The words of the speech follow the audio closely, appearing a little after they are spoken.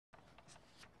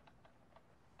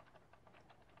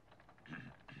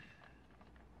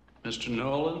Mr.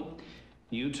 Nolan,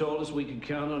 you told us we could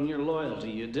count on your loyalty.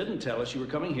 You didn't tell us you were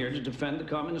coming here to defend the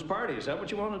Communist Party. Is that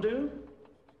what you want to do?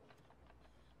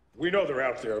 We know they're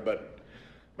out there, but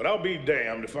I'll be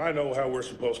damned if I know how we're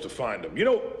supposed to find them. You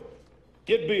know,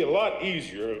 it'd be a lot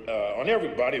easier on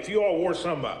everybody if you all wore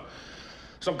some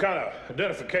kind of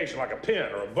identification like a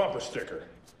pin or a bumper sticker.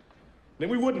 Then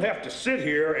we wouldn't have to sit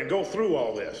here and go through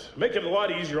all this. Make it a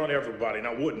lot easier on everybody,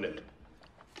 now wouldn't it?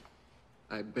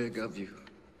 I beg of you,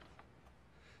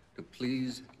 to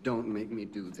please don't make me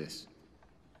do this.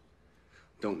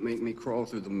 Don't make me crawl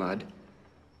through the mud.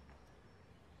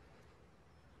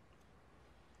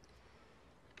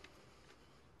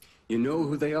 You know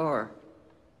who they are.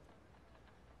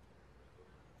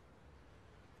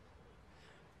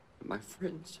 My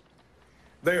friends.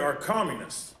 They are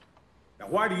communists. Now,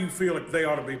 why do you feel like they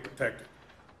ought to be protected?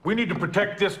 We need to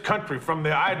protect this country from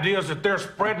the ideas that they're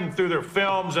spreading through their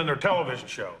films and their television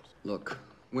shows. Look,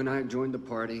 when I joined the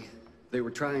party, they were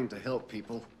trying to help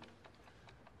people.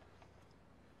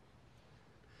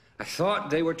 I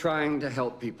thought they were trying to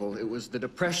help people. It was the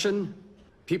Depression.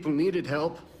 People needed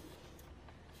help.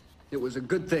 It was a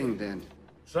good thing then.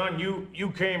 Son,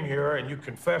 you came here and you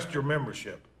confessed your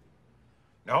membership.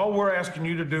 Now, all we're asking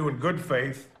you to do in good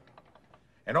faith,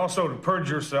 and also to purge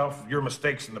yourself of your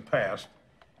mistakes in the past,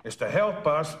 is to help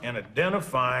us in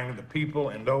identifying the people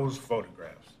in those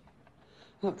photographs.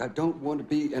 Look, I don't want to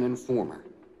be an informer.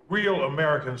 Real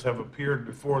Americans have appeared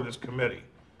before this committee,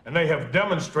 and they have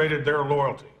demonstrated their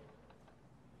loyalty.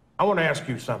 I want to ask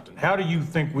you something. How do you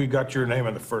think we got your name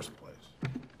in the first place?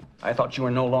 I thought you were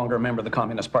no longer a member of the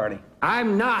Communist Party.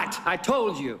 I'm not! I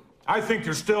told you! I think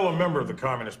you're still a member of the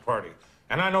Communist Party,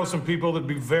 and I know some people that'd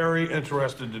be very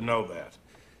interested to know that.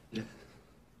 Yeah.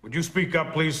 Would you speak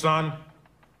up, please, son?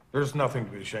 There's nothing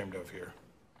to be ashamed of here.